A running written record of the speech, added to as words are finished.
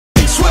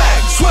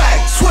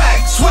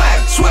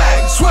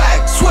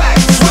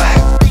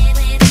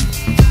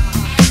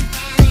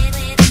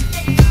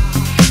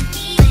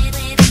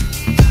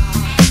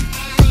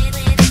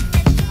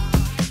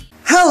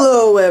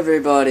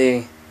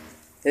everybody,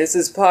 this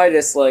is Pie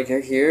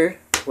Disliker here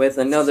with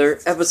another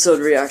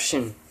episode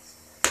reaction.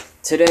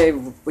 Today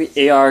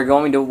we are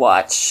going to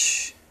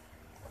watch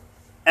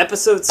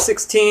episode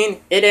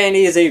 16, It Ain't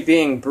Easy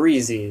Being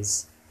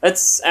Breezies.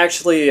 That's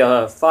actually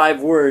a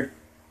 5-word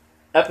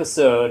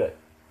episode,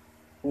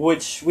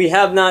 which we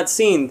have not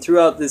seen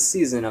throughout this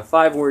season, a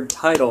 5-word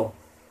title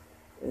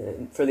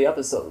for the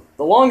episode.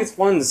 The longest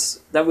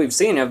ones that we've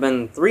seen have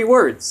been 3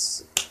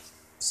 words,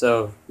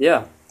 so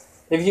yeah.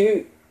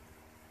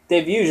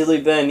 They've usually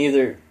been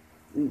either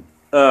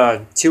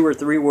 2 or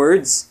 3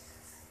 words.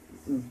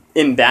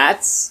 In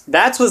Bats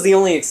was the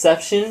only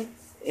exception,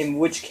 in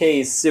which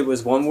case it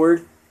was 1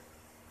 word.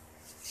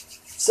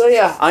 So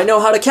yeah, I know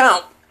how to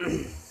count.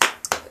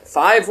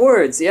 5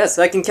 words, yes,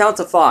 I can count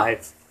to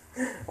 5.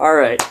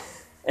 Alright,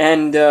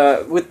 and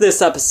with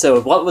this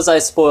episode, what was I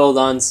spoiled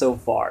on so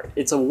far?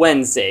 It's a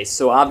Wednesday,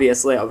 so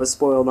obviously I was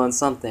spoiled on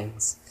some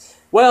things.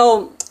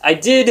 Well, I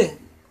did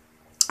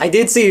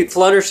see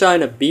Fluttershy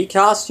in a bee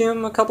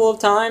costume a couple of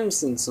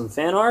times in some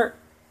fan art.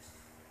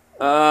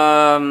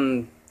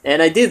 And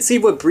I did see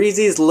what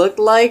Breezies looked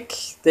like.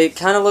 They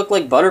kind of look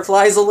like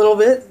butterflies a little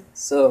bit,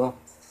 so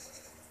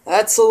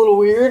that's a little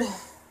weird.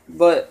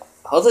 But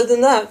other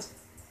than that,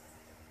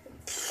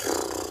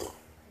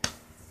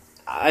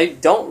 I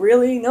don't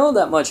really know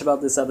that much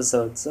about this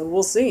episode, so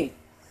we'll see.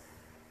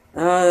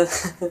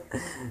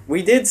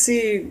 We did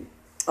see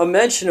a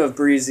mention of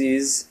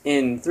Breezies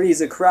in Three's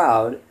a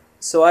Crowd,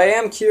 so I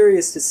am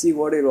curious to see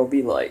what it'll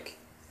be like.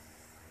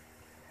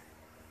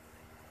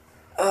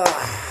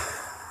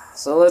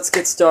 So let's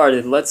get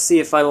started. Let's see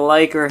if I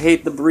like or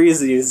hate the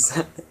Breezies.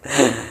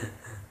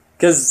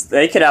 Because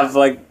they could have,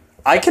 like,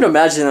 I can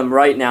imagine them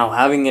right now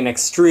having an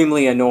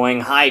extremely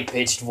annoying,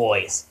 high-pitched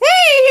voice.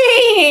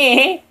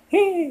 Oh,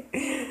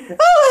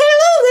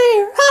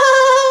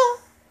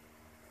 hello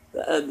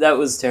there! That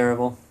was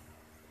terrible.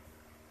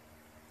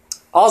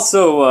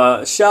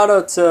 Also, shout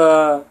out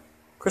to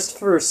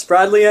Christopher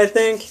Spradley, I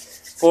think,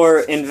 for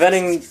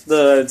inventing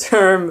the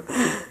term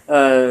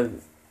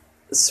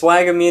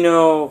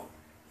Swagamino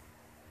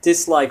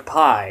dislike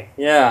pie.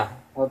 Yeah,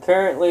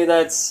 apparently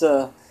that's,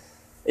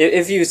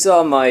 if you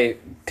saw my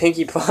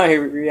Pinkie Pie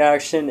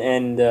reaction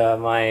and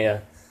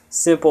my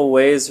Simple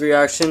Ways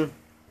reaction,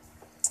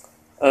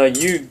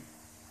 you'd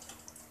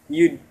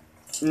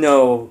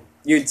know,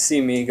 you'd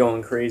see me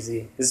going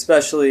crazy,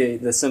 especially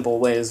the Simple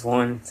Ways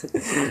one.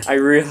 I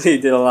really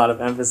did a lot of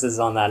emphasis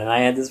on that, and I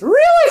had this really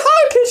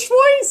high-pitched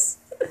voice.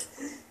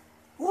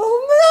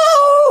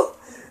 Oh no!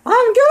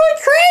 I'm going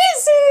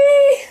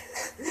crazy!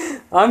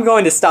 I'm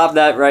going to stop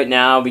that right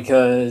now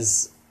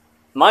because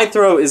my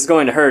throat is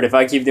going to hurt if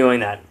I keep doing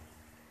that.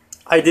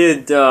 I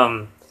did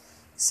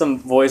some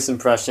voice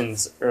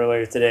impressions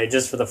earlier today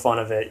just for the fun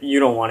of it. You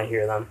don't want to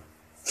hear them.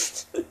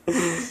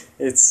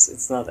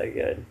 It's not that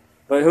good.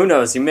 But who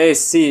knows, you may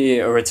see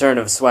a return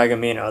of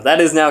Swagamino.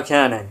 That is now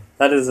canon.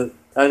 That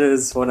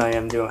is what I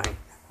am doing.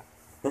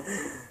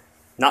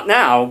 Not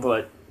now,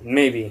 but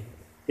maybe.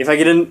 If I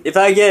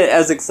get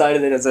as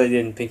excited as I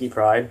did in Pinkie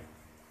Pride,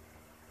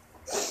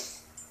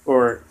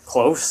 or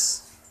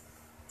close,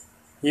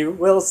 you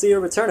will see a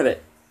return of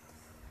it.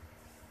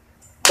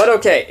 But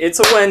okay, it's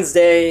a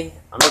Wednesday,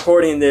 I'm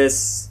recording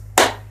this,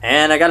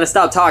 and I gotta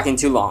stop talking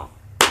too long.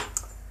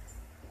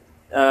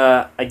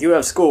 I do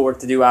have schoolwork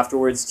to do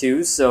afterwards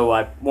too, so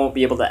I won't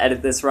be able to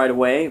edit this right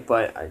away,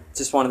 but I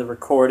just wanted to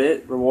record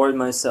it, reward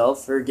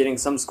myself for getting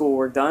some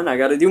schoolwork done. I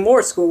gotta do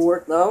more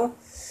schoolwork though.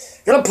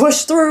 Gotta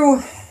push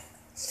through!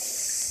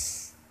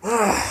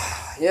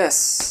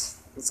 Yes,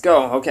 let's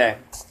go, okay.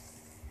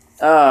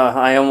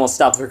 I almost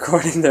stopped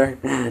recording there.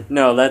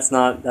 No, that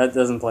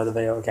doesn't play the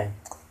video, okay.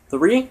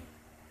 3?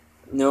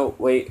 No,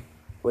 wait,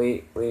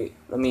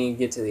 let me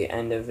get to the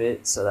end of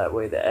it so that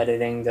way the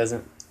editing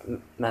doesn't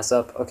mess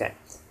up. Okay,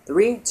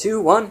 3,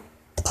 2, 1,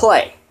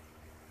 play.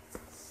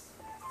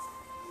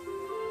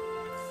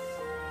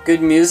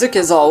 Good music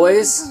as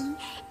always.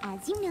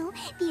 As you know,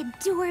 the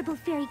adorable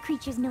fairy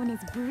creatures known as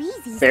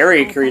Breezies.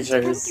 Fairy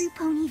creatures. Through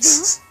Ponyville.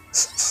 Yes!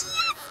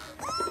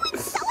 Oh,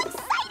 it's so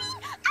exciting!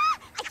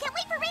 I can't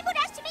wait for Rainbow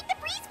Dash to make the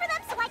breeze for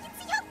them so I can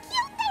see how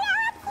cute they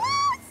are up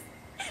close.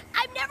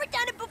 I've never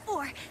done it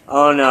before.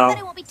 Oh no. But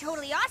I won't be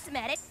totally awesome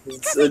at it.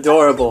 It's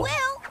adorable. Totally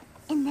will.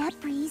 And that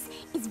breeze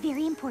is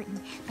very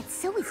important, but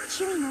so is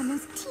cheering on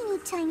those teeny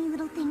tiny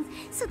little things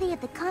so they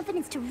have the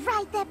confidence to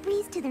ride that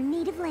breeze to their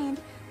native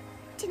land.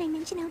 Did I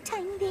mention how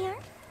tiny they are?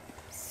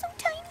 So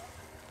tiny.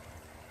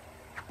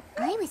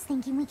 I was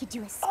thinking we could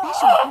do a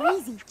special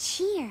breezy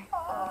cheer.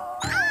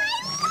 I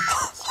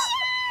love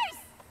cheers!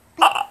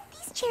 But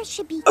these cheers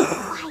should be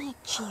quiet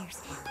cheers.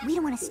 We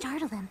don't want to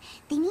startle them.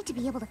 They need to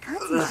be able to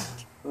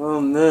concentrate. Oh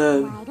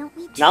man. Why don't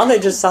we try? Now they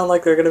just sound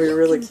like they're gonna be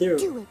really cute.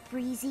 Do it,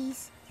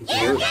 Breezies. You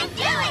can do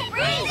it,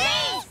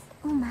 Breezies!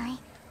 Oh my.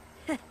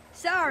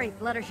 Sorry,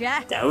 Fluttershy.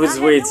 That was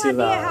way too I had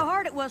no idea loud. how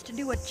hard it was to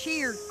do a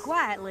cheer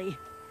quietly.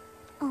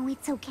 Oh,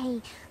 it's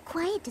okay.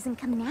 Quiet doesn't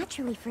come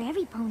naturally for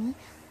every pony.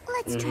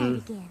 Let's try it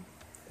again.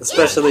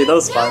 Especially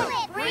those parts.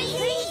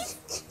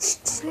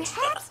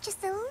 Perhaps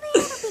just a little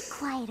bit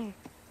quieter.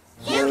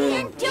 You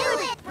can do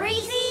it,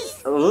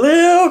 Breezies! A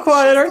little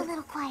quieter. Just a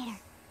little quieter.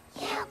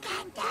 You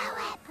can do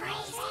it,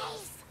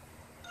 Breezies!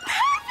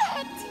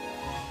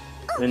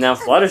 Perfect! And now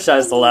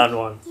Fluttershy's the loud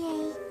one.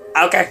 Yay.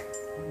 Okay.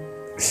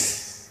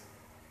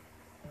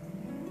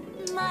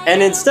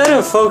 And instead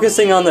of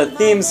focusing on the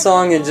theme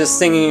song and just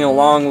singing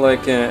along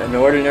like an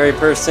ordinary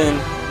person,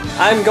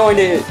 I'm going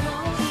to...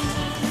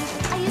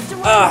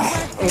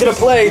 I'm gonna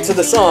play to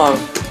the song.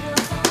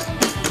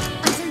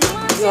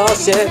 Oh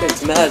shit,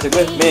 it's magic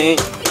with me.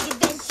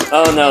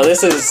 Oh no,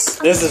 this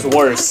is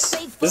worse.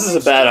 This is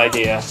a bad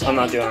idea. I'm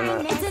not doing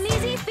that.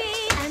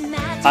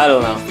 I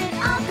don't know.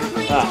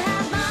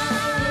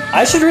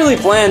 I should really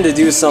plan to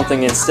do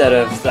something instead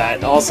of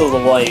that. Also the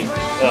light.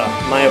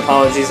 My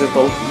apologies if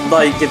the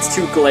light gets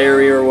too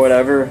glary or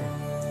whatever.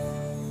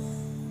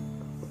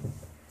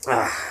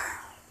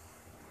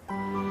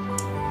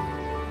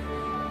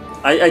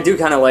 I do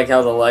kind of like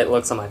how the light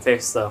looks on my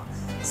face though.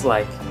 It's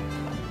like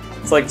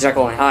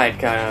Jekyll and Hyde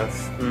kind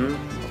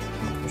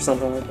of, or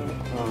something like that.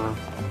 I don't know.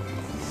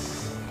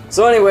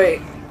 So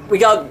anyway, we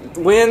got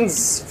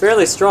winds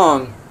fairly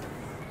strong.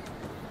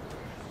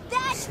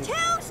 That's too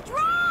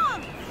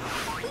strong!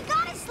 We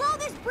gotta slow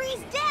this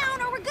breeze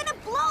down or we're gonna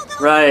blow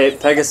those Right,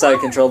 breezes Pegasi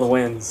apart. control the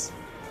winds.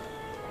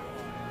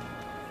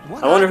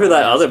 I wonder who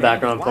that other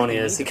background pony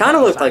is. He kind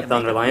of looked like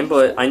Thunderline,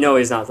 but I know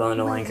he's not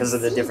Thunderline because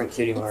of the different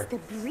cutie mark.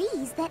 It's the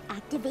breeze that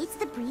activates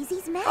the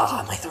Breezies' magic.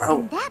 Ah, my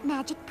throat. And that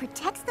magic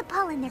protects the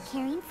pollen they're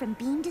carrying from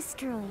being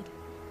destroyed.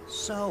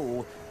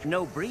 So,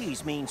 no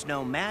breeze means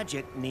no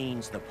magic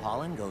means the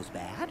pollen goes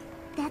bad?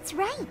 That's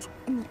right.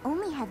 And they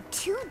only have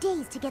 2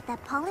 days to get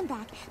that pollen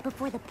back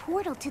before the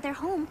portal to their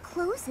home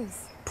closes.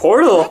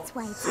 Portal? That's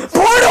why it's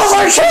Portals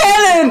are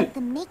canon! to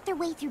make their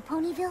way through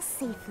Ponyville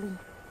safely.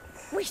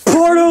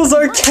 Portals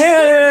are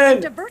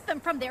canon! Divert them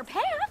from their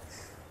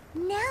path.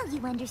 Now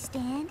you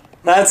understand.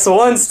 That's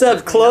one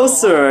step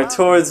closer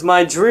towards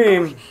my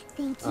dream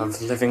Thank you. of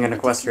living in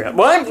Equestria.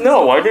 What?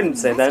 No, I didn't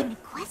say that.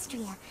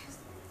 Equestria.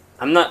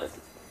 I'm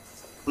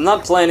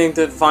not planning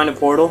to find a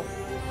portal.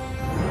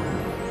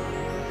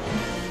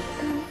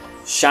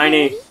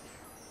 Shiny.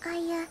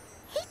 I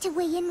hate to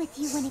weigh in with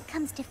you when it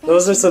comes to fashion.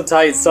 Those are some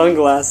tight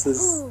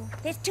sunglasses. Ooh,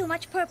 there's too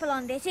much purple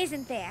on this,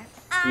 isn't there?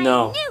 I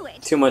No, knew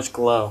it. too much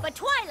glow. But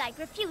Twilight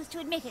refused to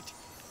admit it.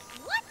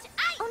 What?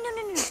 Oh,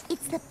 no.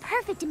 It's the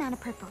perfect amount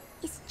of purple.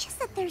 It's just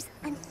that there's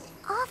an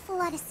awful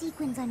lot of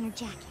sequins on your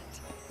jacket.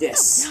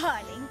 Yes.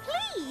 Darling,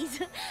 please.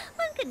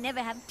 One can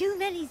never have too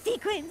many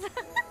sequins.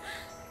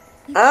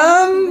 You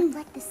can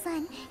reflect the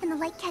sun, and the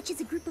light catches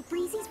a group of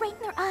breezies right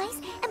in their eyes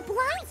and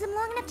blinds them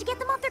long enough to get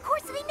them off their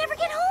course so they never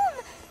get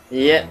home.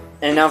 Yeah,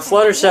 and now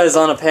Fluttershy is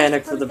on a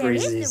panic for the There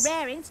is Breezies. the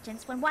rare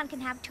instance when one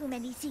can have too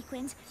many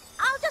sequins.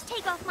 I'll just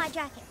take off my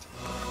jacket.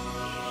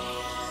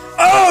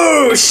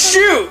 Oh,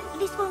 shoot!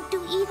 This won't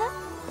do either.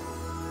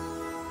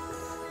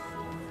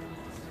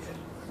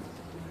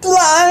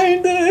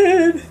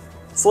 Blinded!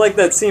 It's like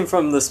that scene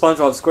from the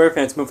SpongeBob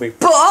SquarePants movie.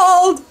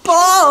 Bald!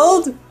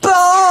 Bald!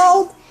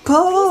 Bald!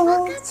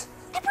 Bald!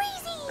 The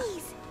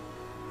breezies!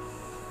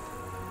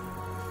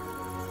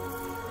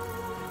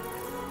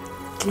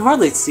 I can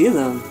hardly see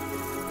them.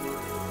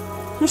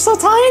 They're so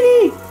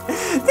tiny!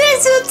 They're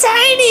so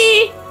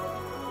tiny!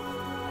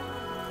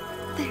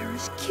 They're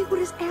as cute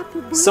as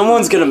apple blossoms.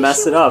 Someone's gonna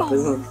mess it up,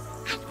 isn't it?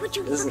 And would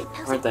you Isn't- look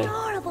at aren't those they?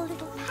 adorable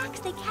little packs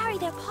they carry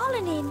their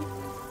pollen in?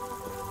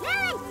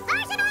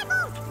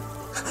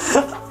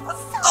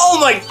 Oh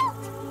my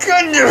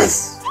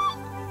goodness!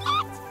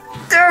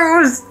 That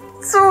was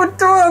so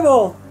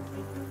adorable!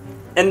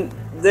 And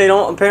they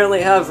don't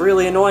apparently have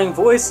really annoying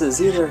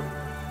voices either.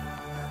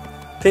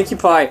 Pinkie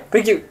Pie!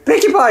 Pinkie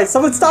Pie!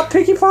 Someone stop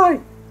Pinkie Pie!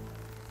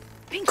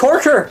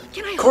 Cork her!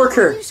 Cork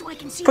her!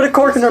 Put a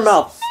cork in her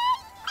mouth!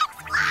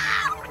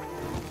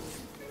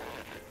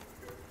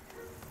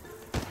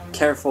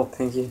 Careful,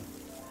 Pinkie.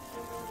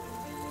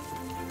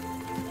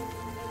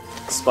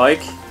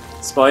 Spike?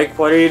 Spike,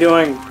 what are you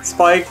doing?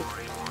 Spike!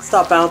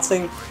 Stop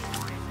bouncing!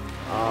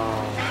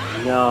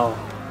 Oh, no.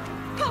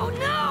 Oh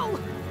no!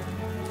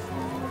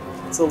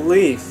 It's a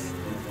leaf.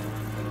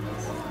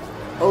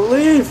 A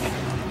leaf!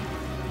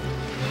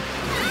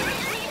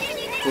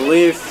 The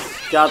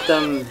leaf got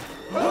them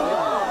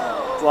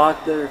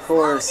blocked their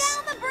course.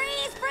 Slow down the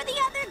breeze for the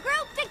other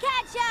group to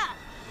catch up.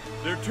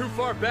 They're too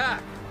far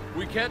back.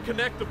 We can't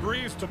connect the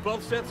breeze to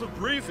both sets of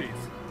breezies.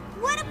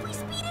 What if we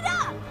speed it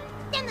up?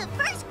 Then the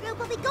first group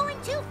will be going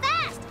too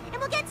fast, and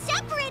we'll get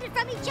separated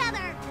from each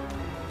other.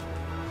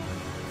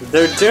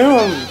 They're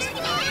doomed!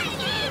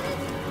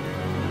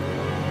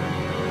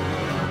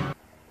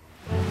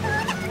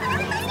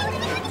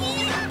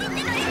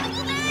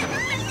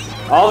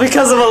 All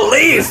because of a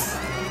leaf!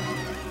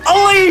 A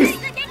leaf!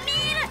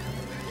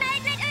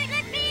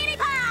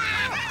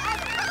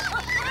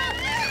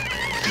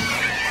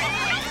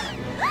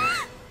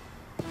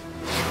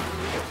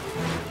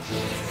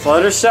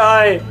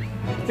 Fluttershy!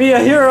 Be a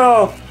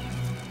hero!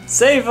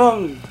 Save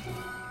him!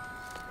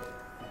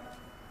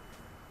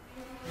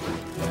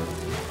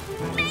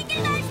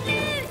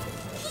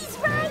 He's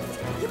right.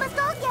 You must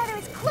all gather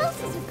as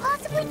close as you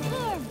possibly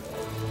can.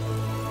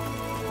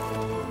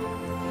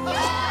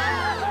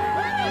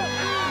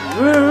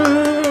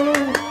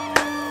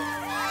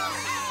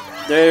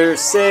 They're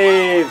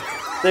saved.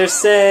 They're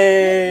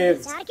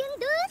saved.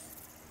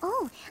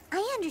 Oh,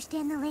 I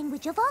understand the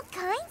language of all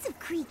kinds of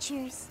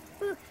creatures.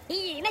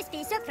 You must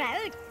be so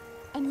proud.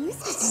 And you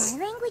speak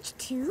my language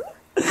too?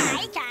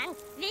 I can.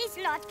 This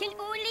lot can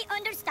only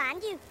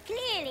understand you.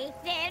 Clearly,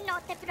 they're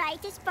not the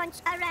brightest bunch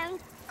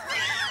around.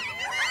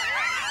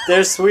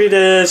 They're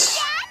Swedish.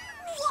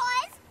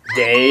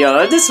 They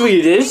are the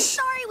Swedish.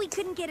 Sorry we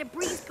couldn't get a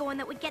breeze going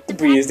that would get the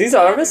Breezies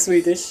are the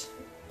Swedish.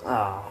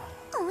 Ah.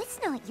 Oh, it's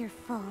not your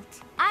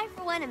fault. I,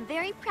 for one, am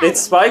very proud It's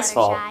of Spike's you,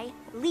 fault. Fluttershy,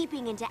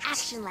 leaping into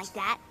action like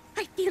that.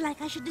 I feel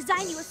like I should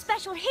design you a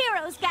special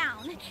hero's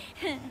gown.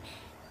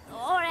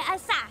 Or a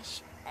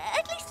sash.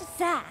 At least a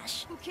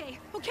sash. Okay.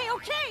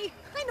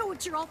 I know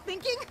what you're all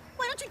thinking.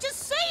 Why don't you just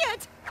say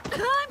it?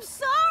 I'm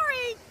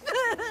sorry.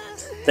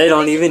 They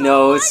don't even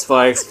know it's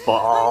Spike's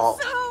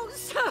fault.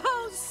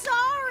 So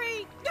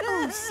sorry.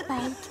 Oh,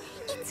 Spike,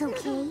 it's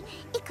okay.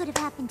 It could have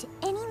happened to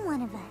any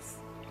one of us.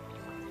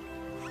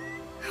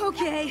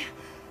 Okay.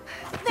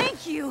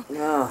 Thank you.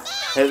 Ah,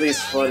 at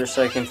least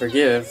Fluttershy can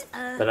forgive,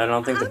 but I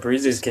don't think the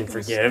Breezies can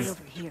forgive.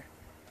 Over here.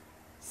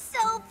 So,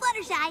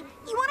 Fluttershy,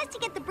 you want us to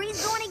get the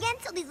breeze going again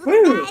so these little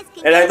Woo! guys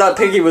can... And I thought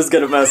Piggy was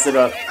gonna mess it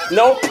up.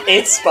 Nope,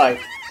 it's Spike.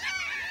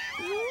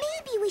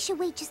 Maybe we should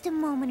wait just a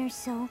moment or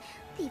so.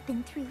 They've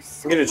been through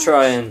so I'm gonna much.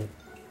 try and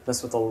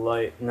mess with the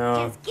light.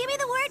 No. Just give me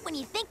the word when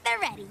you think they're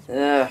ready.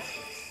 Yeah.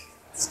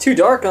 It's too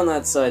dark on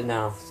that side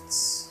now.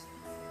 It's...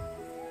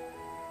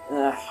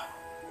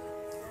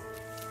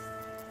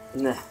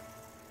 Nah.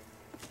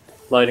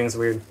 Lighting's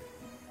weird.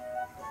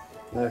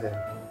 Okay.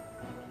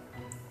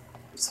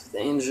 What's with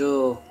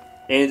Angel?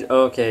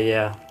 Okay,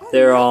 yeah.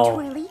 They're all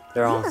on You look like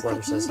you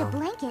Fluttershy's need a side.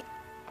 blanket.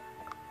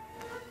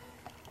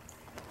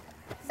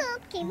 So,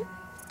 Kim,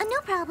 No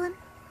problem.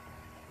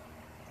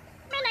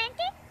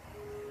 romantic?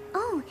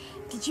 Oh,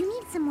 did you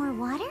need some more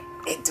water?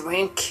 A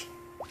drink.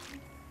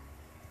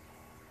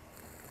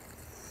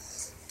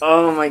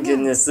 Oh my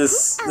goodness,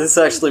 this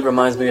actually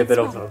reminds me a bit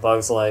of A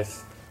Bug's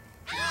Life.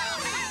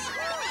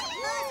 Hi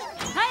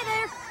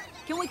there.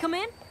 Can we come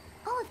in?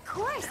 Oh, of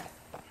course.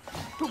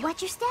 But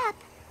watch your step.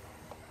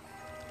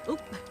 Oop.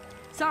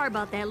 Sorry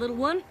about that, little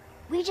one.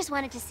 We just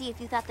wanted to see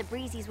if you thought the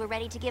Breezies were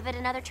ready to give it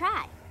another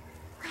try.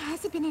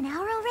 Has it been an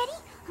hour already?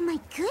 Oh my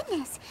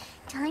goodness.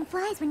 Time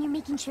flies when you're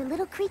making sure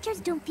little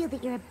creatures don't feel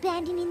that you're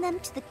abandoning them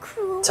to the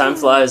cruel Time world.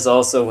 flies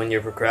also when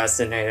you're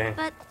procrastinating.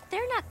 But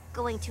they're not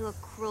going to a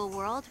cruel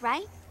world,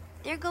 right?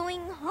 They're going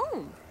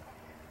home.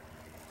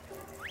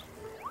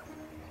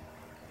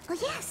 Oh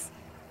yes,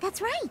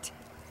 that's right.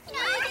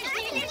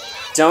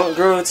 Don't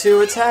grow too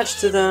attached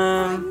to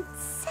them.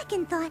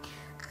 Second thought,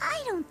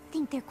 I don't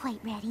think they're quite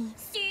ready.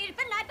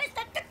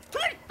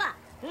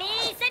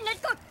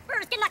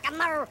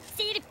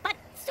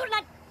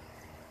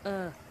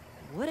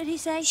 What did he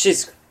say?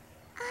 She's...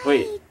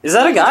 Wait, is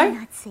that a guy?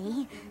 Not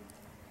say.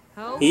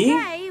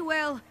 Okay,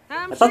 well,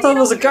 I'm I thought that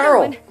was a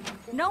girl.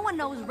 No one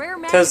knows rare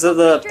magic 'Cause of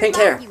the pink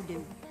hair. like you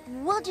do.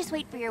 We'll just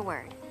wait for your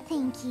word.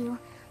 Thank you.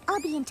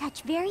 I'll be in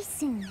touch very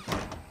soon.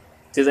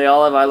 Do they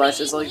all have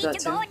eyelashes We like need that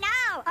to too? go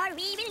now, or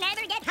we will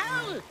never get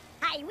home.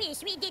 I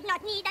wish we did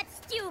not need that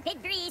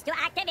stupid breeze to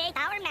activate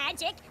our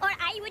magic, or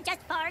I would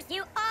just force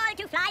you all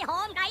to fly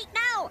home right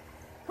now.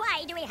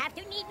 Why do we have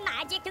to need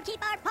magic to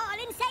keep our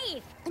pollen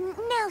safe?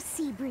 Now,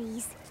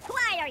 Seabreeze.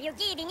 Why are you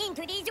giving in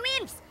to these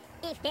wimps?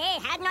 If they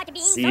had not been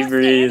so Sea scared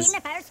Breeze.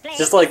 in the first place,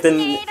 Just like the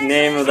never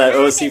name of would that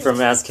have OC happened.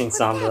 from Asking But that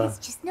Samba. is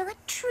just not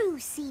true,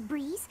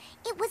 Seabreeze.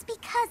 It was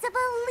because of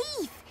a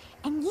leaf,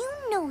 and you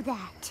know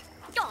that.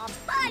 Oh,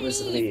 buddy. Where's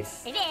the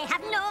leaf? They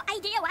have no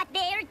idea what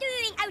they're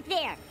doing out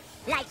there.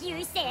 Like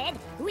you said,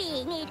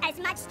 we need as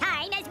much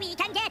time as we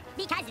can get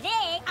because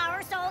they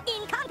are so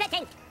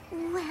incompetent.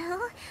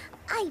 Well,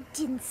 I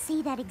didn't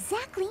say that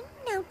exactly,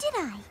 now did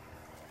I?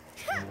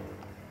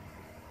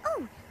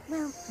 Oh,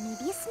 well,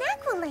 maybe a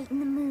snack will lighten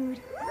the mood.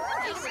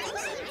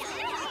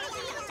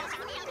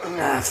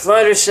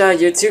 Fluttershy,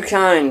 you're too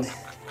kind.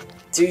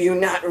 Do you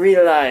not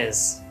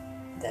realize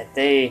that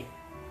they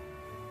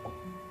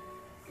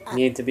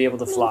need to be able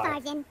to fly?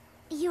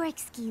 You're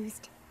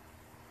excused.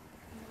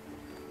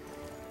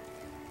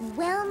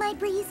 Well, my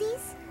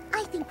Breezies,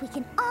 I think we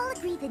can all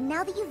agree that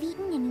now that you've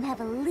eaten and you have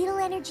a little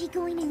energy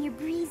going in your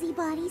breezy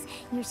bodies,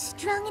 you're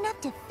strong enough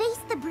to face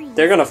the breeze.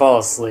 They're gonna fall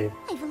asleep.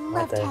 I've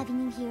loved there.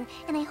 having you here,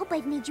 and I hope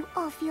I've made you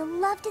all feel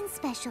loved and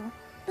special.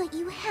 But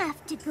you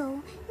have to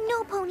go.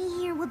 No pony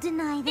here will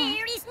deny that.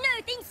 There is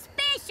nothing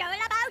special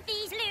about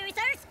these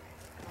losers.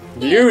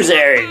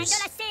 Losers! Handle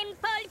a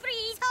simple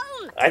breeze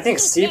home. I think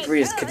If Sea they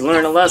Breeze could could learn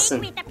a just lesson.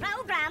 stick with the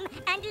program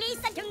and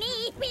listen to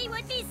me, we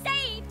would be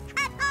safe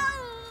at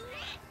home.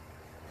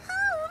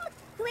 Home,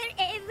 where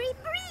every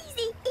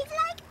breezy is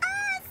like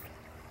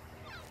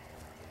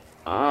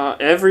us.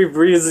 Every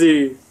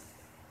breezy.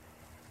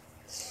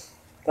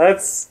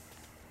 That's...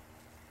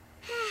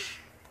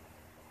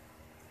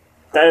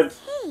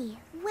 Hey,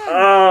 well,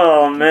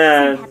 Oh, some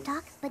man. pep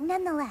talk, but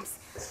nonetheless,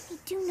 I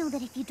do know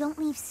that if you don't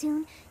leave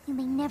soon, you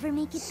may never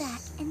make it back,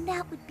 and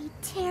that would be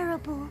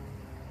terrible.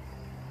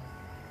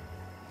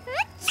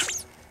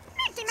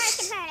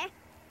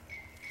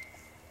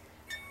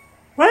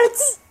 What?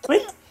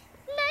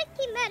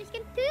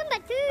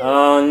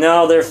 Oh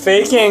no, they're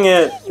faking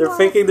it. They're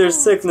faking their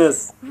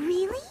sickness.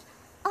 Really?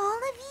 All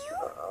of you?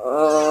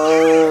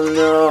 Oh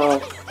no.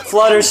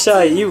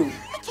 Fluttershy, you.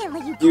 I can't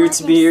let you go out there You're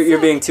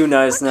sick. being too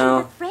nice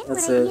now. Friend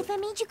That's would I be it. if I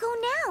made you go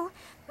now?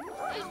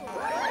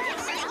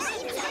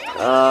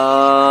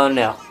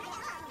 No.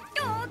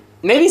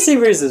 Maybe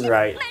Seabreeze is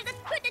right.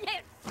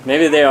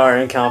 Maybe they are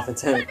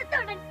incompetent.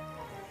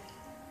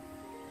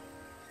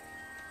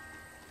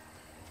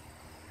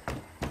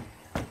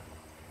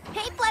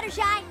 Hey,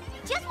 Fluttershy.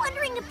 Just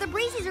wondering if the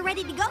Breezies are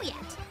ready to go yet.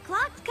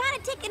 Clock's kind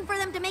of ticking for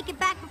them to make it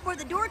back before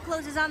the door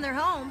closes on their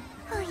home.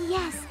 Oh,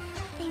 yes.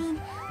 I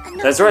mean,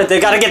 no, That's right, they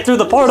gotta get through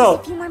the portal!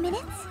 A few more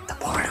minutes? The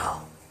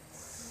portal.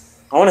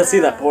 I wanna see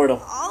that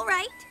portal. All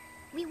right.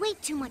 We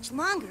wait too much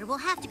longer, we'll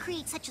have to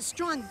create such a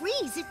strong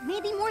breeze, it may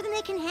be more than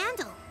they can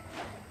handle.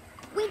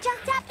 We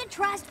just have to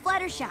trust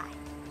Fluttershy.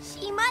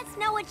 She must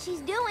know what she's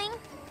doing.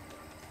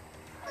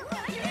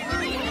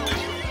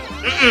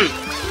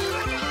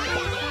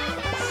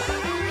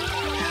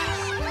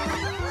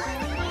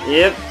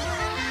 Yep.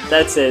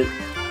 That's it.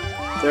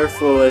 They're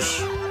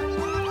foolish.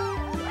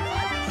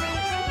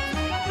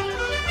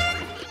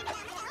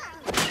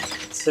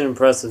 It's an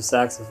impressive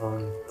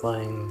saxophone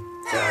playing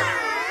job.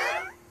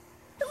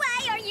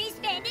 Why are you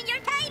spending your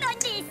time on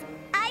this?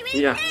 I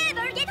will Yeah.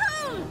 never get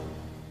home.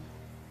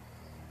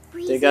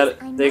 Breezes, They I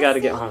gotta must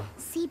get say, home.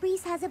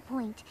 Seabreeze has a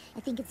point. I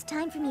think it's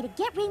time for me to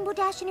get Rainbow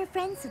Dash and her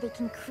friends so they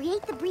can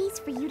create the breeze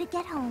for you to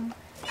get home.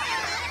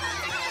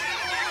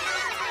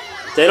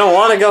 They don't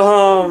wanna go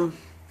home.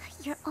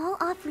 You're all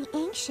awfully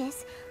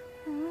anxious.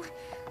 Oh,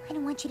 I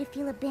don't want you to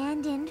feel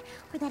abandoned,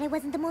 or that I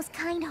wasn't the most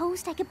kind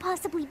host I could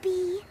possibly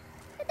be.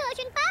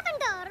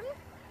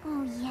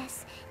 Oh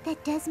yes,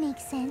 that does make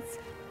sense.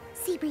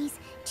 Seabreeze,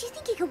 do you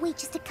think you could wait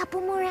just a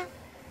couple more hours?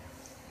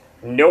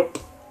 Nope.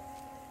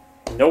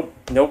 Nope,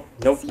 nope,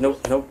 nope,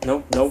 nope, nope,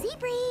 nope, nope.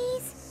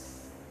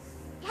 Seabreeze!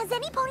 Has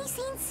any pony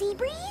seen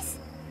Seabreeze?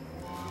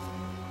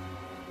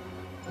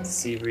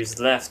 Seabreeze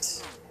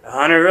left.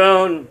 On her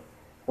own.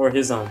 Or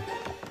his own.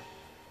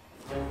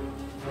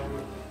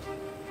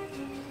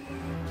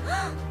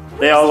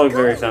 They all look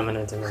very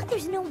feminine to me.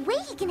 There's no way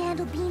he can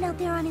handle being out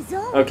there on his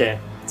own. Okay,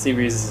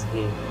 Seabreeze is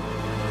me.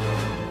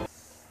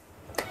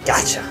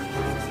 Gotcha.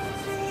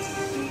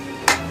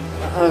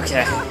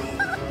 Okay.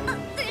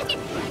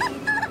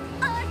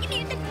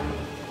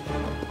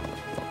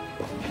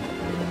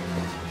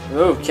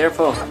 Oh,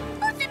 careful.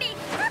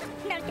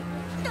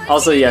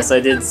 Also, yes, I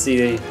did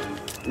see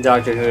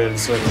Dr.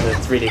 Hooves with the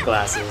 3D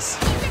glasses.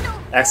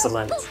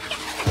 Excellent.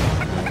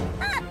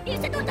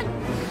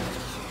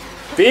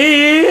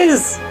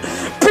 Bees!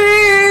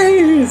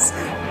 Bees!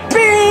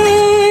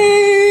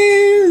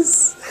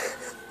 Bees!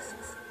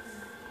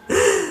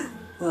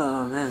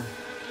 Oh, man.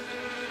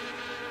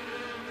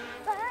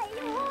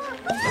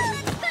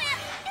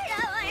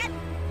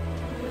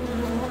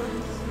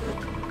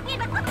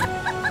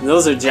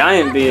 Those are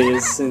giant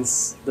bees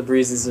since the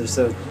Breezes are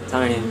so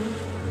tiny.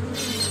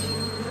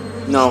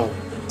 No,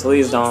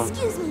 please don't.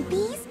 Excuse me,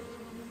 bees.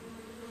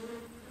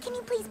 Can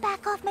you please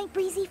back off my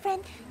breezy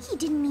friend? He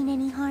didn't mean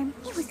any harm.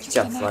 It was just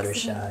Just an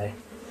Fluttershy. accident.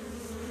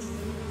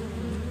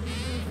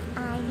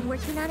 I'm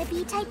working on a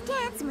bee-type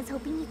dance and was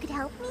hoping you could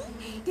help me.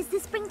 Does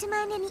this bring to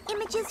mind any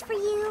images for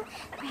you?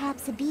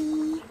 Perhaps a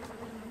bee?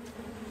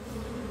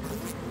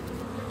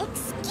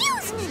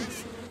 Excuse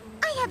me!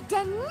 I have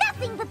done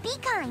nothing but be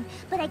kind,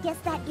 but I guess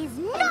that is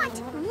not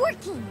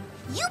working.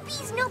 You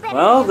bees know better.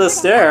 Well, than the to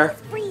stare. help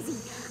us,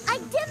 Breezy. I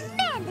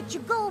demand that you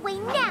go away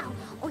now,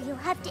 or you'll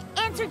have to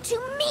answer to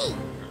me.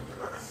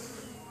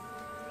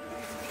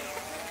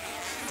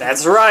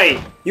 That's right.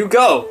 You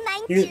go.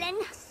 You...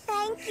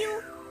 Thank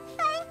you.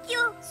 Thank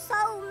you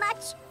so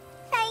much.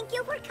 Thank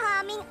you for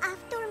coming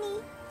after me.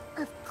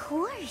 Of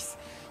course.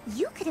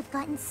 You could have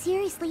gotten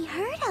seriously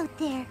hurt out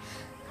there.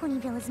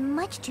 Ponyville is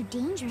much too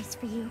dangerous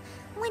for you.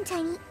 One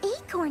tiny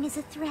acorn is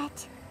a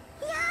threat.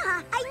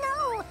 Yeah, I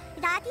know.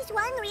 That is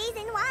one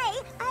reason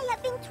why I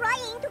have been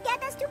trying to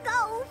get us to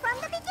go from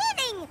the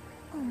beginning.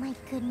 Oh my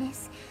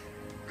goodness.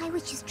 I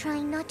was just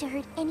trying not to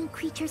hurt any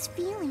creature's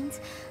feelings.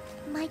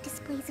 My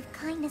displays of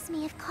kindness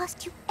may have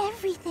cost you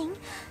everything.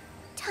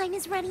 Time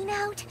is running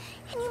out,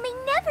 and you may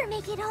never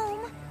make it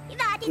home.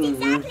 That is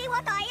exactly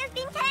what I have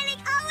been telling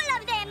all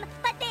of them,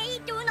 but they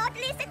do not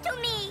listen to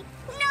me.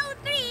 No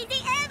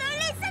Breezy ever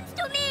listens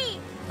to me.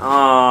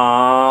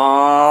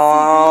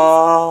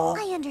 Aww.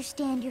 I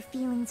understand your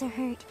feelings are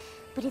hurt,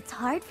 but it's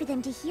hard for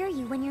them to hear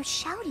you when you're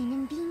shouting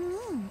and being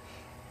mean.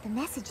 The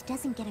message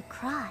doesn't get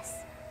across.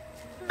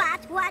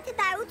 But what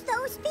about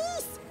those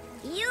bees?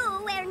 You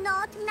were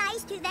not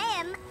nice to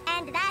them,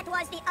 and that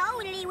was the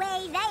only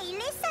way they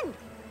listened.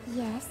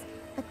 Yes,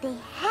 but they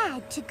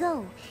had to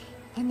go,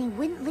 and they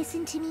wouldn't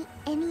listen to me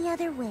any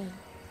other way.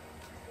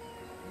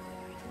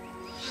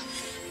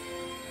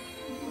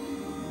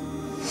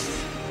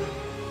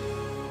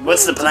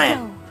 What's the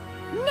plan?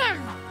 Go.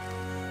 Now!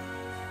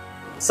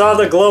 Saw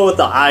the glow with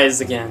the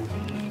eyes again.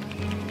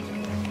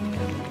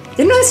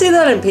 Didn't I see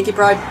that in Pinkie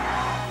Pride?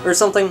 Or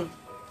something?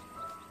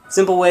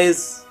 Simple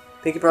Ways,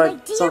 Pinkie My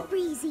Pride. dear So,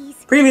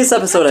 Breezies. previous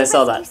episode I saw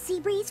Rescue that. Sea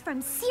Breeze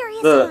from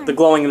serious The harm.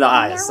 glowing in the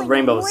And eyes, now the I know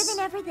rainbows. more than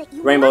ever that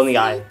you Rainbow in the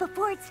must eye. leave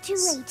before it's too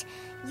late.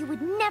 You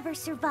would never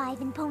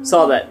survive in Ponyville.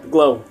 Saw that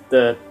glow,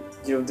 the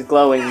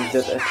glowing. I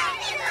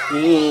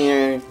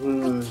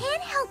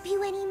can't help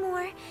you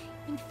anymore.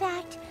 In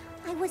fact,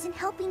 I wasn't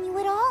helping you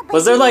at all.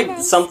 Was there like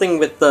nice. something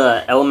with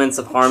the elements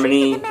of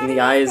harmony in the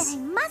eyes? I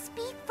must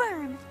be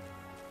firm.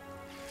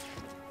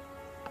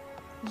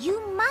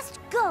 You must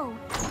go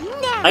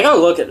now. I gotta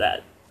look at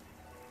that.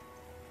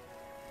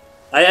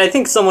 I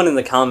think someone in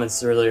the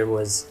comments earlier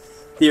was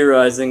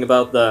theorizing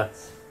about the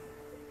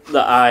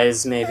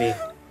eyes, maybe,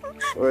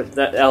 or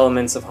the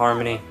elements of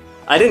harmony.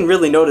 I didn't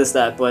really notice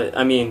that, but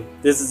I mean,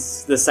 this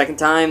is the second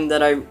time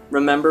that I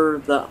remember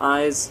the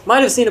eyes.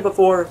 Might have seen it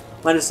before,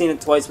 might have seen it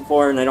twice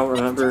before, and I don't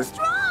remember.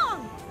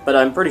 But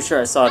I'm pretty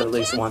sure I saw it at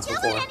least once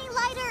before.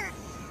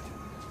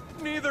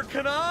 Neither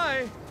can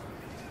I.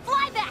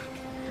 Fly back!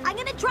 I'm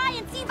gonna try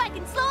and see if I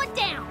can slow it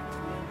down.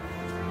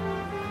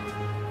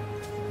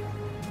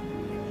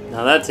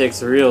 Now that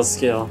takes real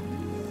skill.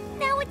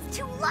 Now it's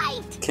too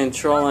late.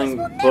 Controlling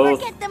We'll never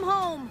both, get them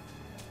home.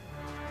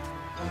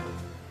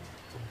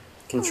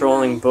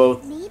 controlling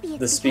both Maybe it's the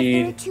because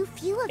speed there are too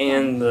few of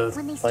and them. the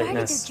When they started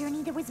lightness. their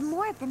journey, there was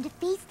more of them to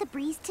face the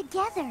breeze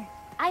together.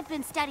 I've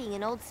been studying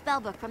an old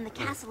spellbook from the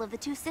Castle of the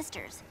Two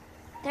Sisters.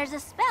 There's a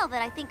spell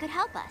that I think could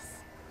help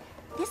us.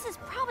 This is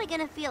probably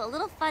gonna feel a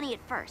little funny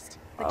at first,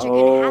 but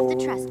you're gonna have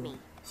to trust me.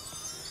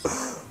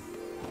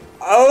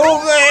 Oh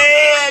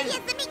man! Yes,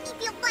 it makes me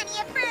feel funny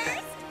at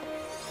first.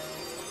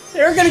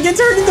 They're gonna get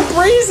turned into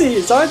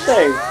Breezies, aren't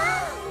they?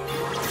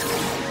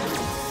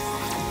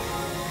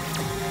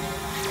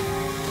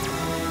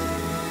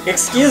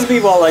 Excuse me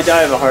while I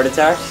die of a heart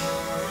attack.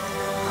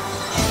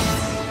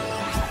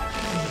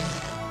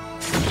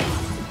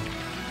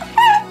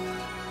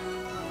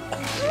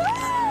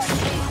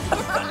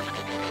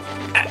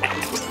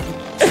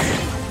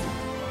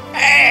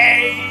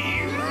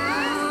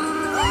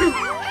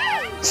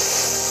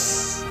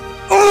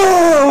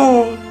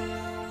 Oh!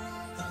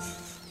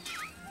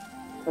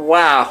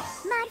 Wow.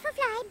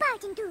 Marfafly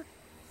barking too.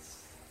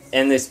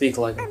 And they speak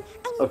like them.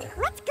 Okay.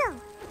 Let's go.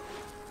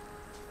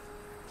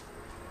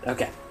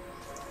 Okay.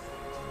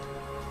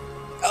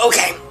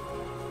 Okay.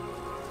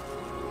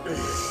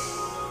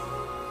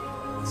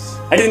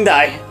 I didn't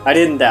die. I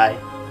didn't die.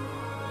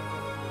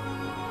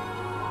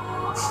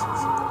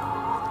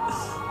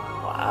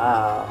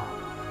 Wow.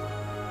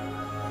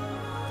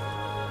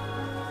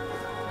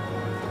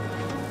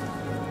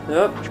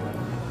 Yep.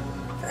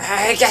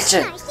 I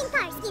gotcha.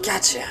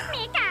 Gotcha.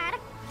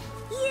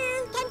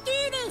 You can do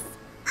this.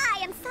 I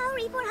am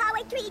sorry for how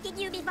I treated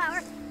you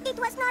before. It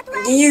was not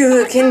right.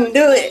 You can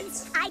do it.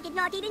 I did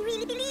not even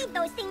really believe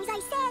those things I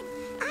said.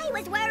 I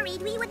was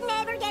worried we would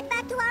never get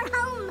back to our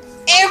home.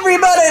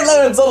 Everybody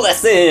learns a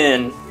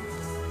lesson.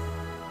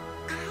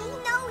 I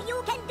know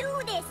you can do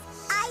this.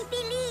 I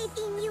believe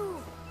in you.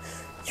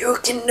 You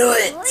can do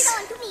it. Hold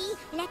on to me.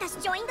 Let us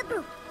join the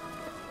group.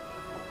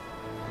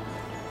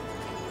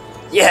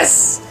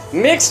 Yes.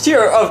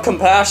 Mixture of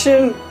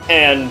compassion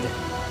and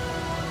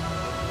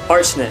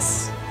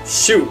harshness.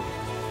 Shoot.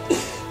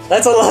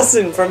 That's a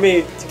lesson for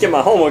me to get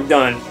my homework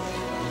done.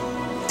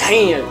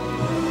 Damn.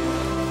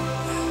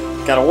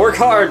 Gotta work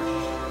hard.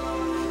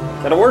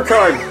 Gotta work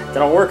hard.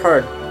 Gotta work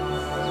hard.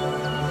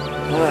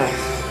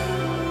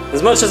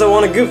 As much as I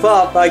want to goof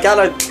up, I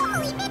gotta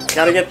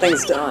get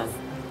things done.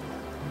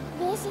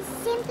 This is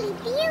simply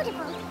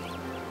beautiful.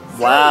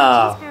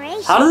 Wow.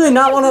 How do they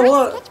not want to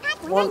look?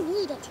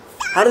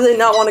 How do they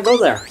not want to go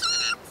there?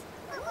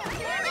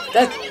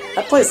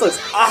 That place looks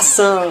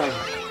awesome.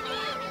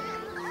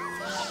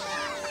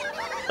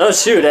 Oh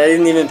shoot, I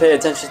didn't even pay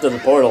attention to the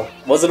portal.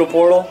 Was it a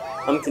portal?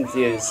 I'm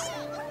confused.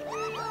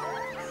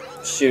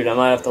 Shoot, I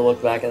might have to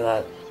look back at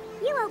that.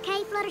 You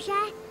okay, Fluttershy?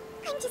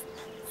 I'm just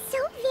so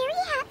very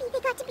happy they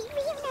got to be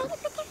reunited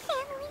with their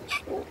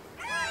family.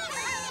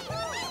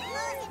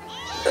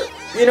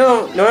 You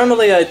know,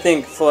 normally I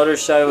think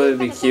Fluttershy would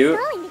be cute.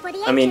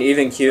 I mean,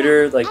 even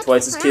cuter, like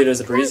twice as cute as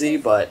a Breezy,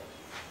 but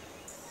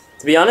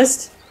to be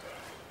honest,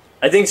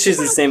 I think she's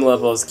the same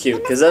level as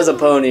cute, because as a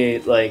pony,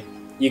 like,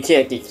 you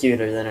can't get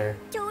cuter than her.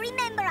 Do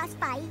remember us,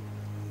 Spy.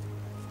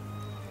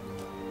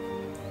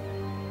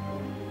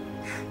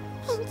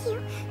 Thank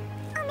you.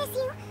 I'll miss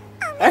you.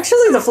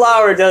 Actually, the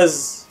flower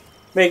does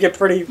make it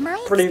pretty My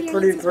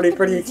experiences with the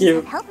Breezies cute.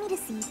 have helped me to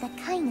see that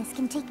kindness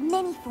can take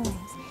many forms.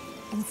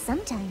 And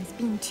sometimes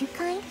being too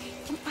kind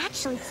can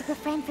actually keep a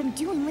friend from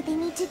doing what they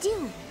need to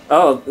do.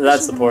 Oh,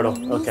 that's the Wishing portal.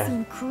 them may Okay.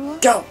 seem cruel,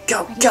 Go,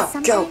 go, but it's go, go,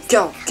 sometimes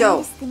go, the go.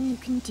 kindest thing you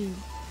can do.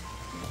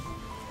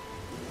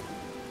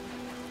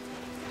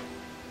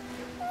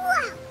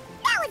 Whoa,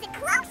 that was a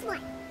close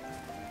one.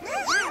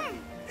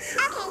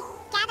 Okay,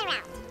 gather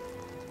out.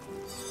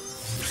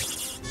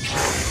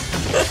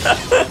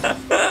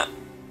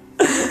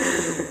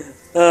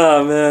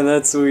 Oh man,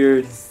 that's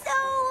weird. So,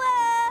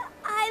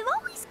 I've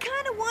always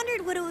kind of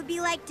wondered what it would be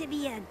like to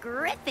be a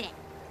griffin.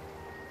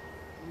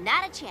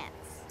 Not a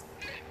chance.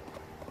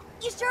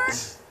 You sure?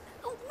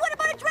 What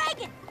about a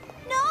dragon?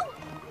 No,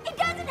 it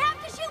doesn't have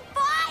to shoot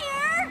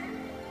fire!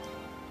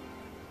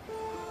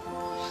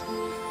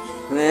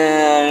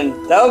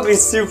 Man, that would be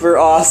super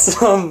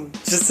awesome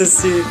just to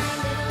see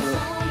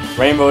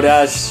Rainbow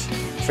Dash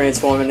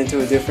transforming into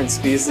a different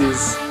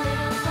species.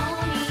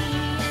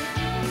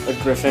 A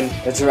griffin,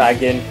 a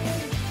dragon,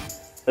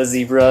 a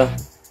zebra,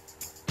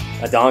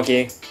 a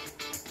donkey,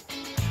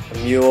 a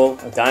mule,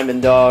 a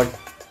diamond dog,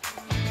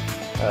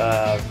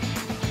 a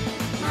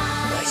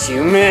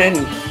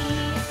human,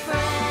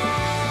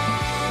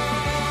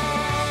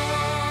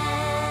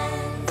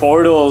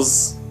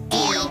 portals.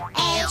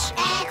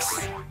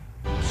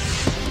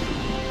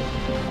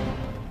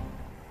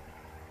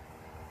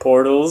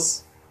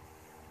 Portals,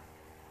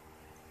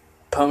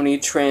 pony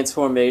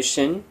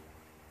transformation.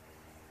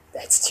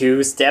 That's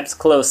 2 steps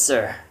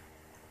closer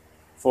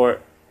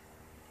for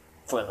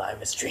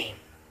live stream.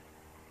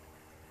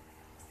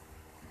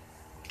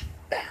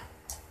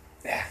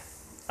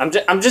 I'm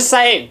just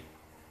saying.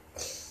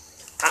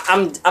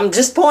 I'm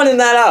just pointing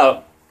that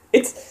out.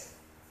 It's.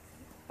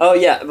 Oh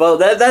yeah, well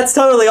that's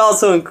totally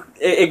also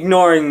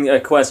ignoring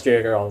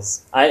Equestria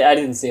Girls. I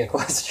didn't see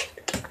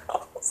Equestria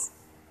Girls.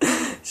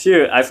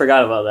 Shoot, I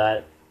forgot about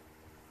that.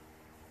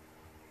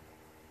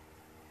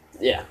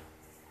 Yeah.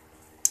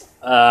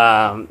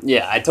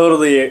 Yeah, I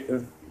totally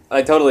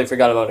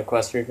forgot about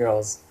Equestria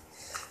Girls.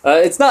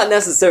 It's not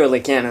necessarily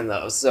canon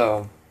though,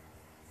 so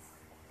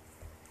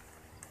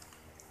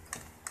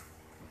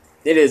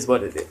it is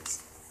what it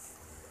is.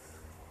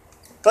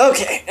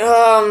 Okay,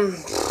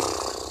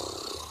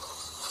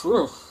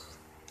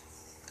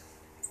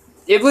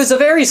 it was a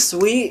very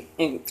sweet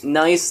and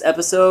nice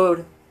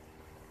episode.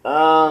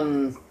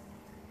 Don't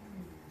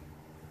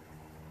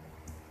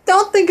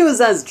think it was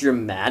as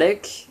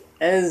dramatic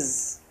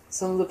as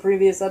some of the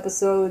previous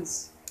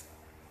episodes,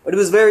 but it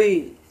was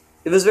very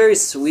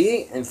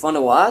sweet and fun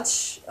to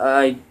watch.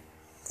 I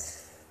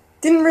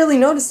didn't really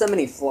notice that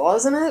many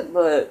flaws in it,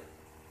 but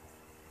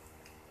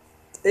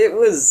it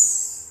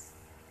was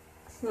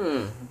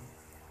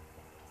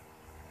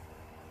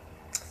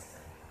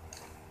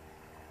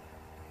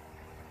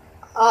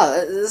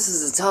this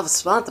is a tough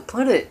spot to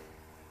put it.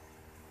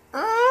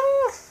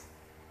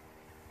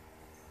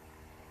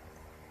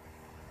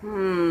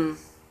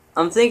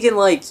 I'm thinking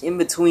like in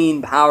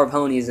between Power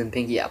Ponies and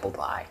Pinky Apple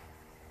Pie.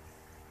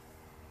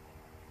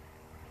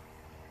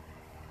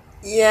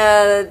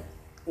 Yeah,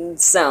 that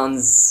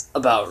sounds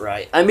about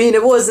right. I mean,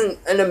 it wasn't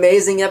an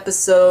amazing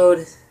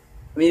episode.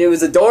 I mean, it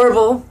was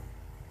adorable.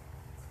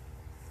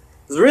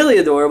 It was really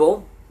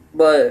adorable,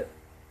 but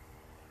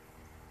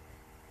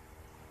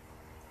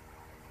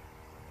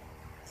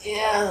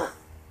yeah.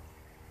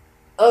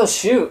 Oh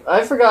shoot,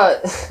 I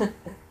forgot.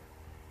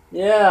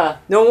 Yeah,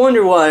 no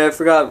wonder why I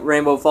forgot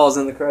Rainbow Falls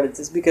in the credits.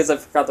 It's because I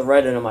forgot to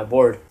write it on my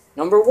board.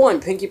 Number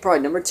 1, Pinky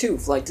Pride. Number 2,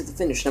 Flight to the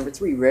Finish. Number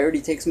 3, Rarity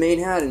Takes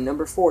Manhattan.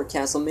 Number 4,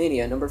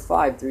 Castlemania. Number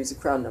 5, Three's a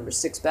Crowd. Number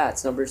 6,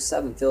 Bats. Number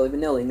 7, Philly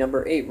Vanilli.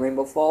 Number 8,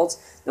 Rainbow Falls.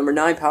 Number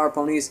 9, Power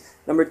Ponies.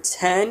 Number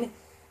 10,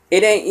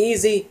 It Ain't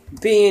Easy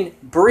Being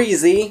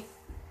Breezy.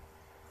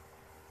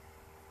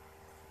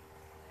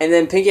 And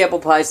then Pinky Apple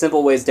Pie,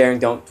 Simple Ways Daring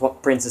Don't,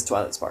 Princess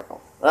Twilight Sparkle.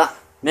 Ah,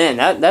 man,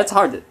 that's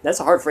hard. That's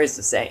a hard phrase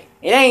to say.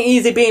 It ain't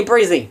easy being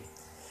breezy.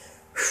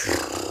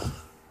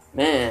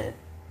 Man,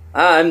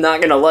 I'm not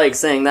gonna like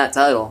saying that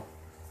title.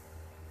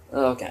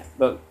 Okay,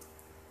 but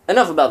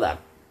enough about that.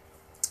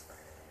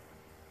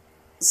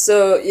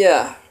 So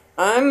yeah,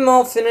 I'm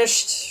all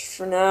finished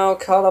for now.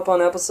 Caught up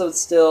on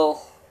episodes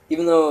still,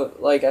 even though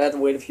like I had to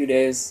wait a few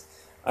days.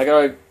 I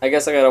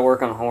guess I gotta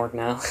work on homework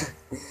now.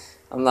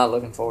 I'm not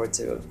looking forward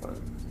to it, but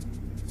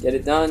get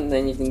it done,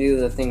 then you can do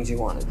the things you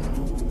want to do.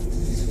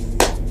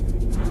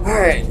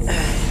 Alright,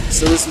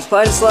 so this was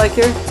Spider Slack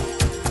here,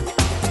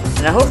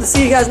 and I hope to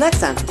see you guys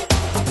next time.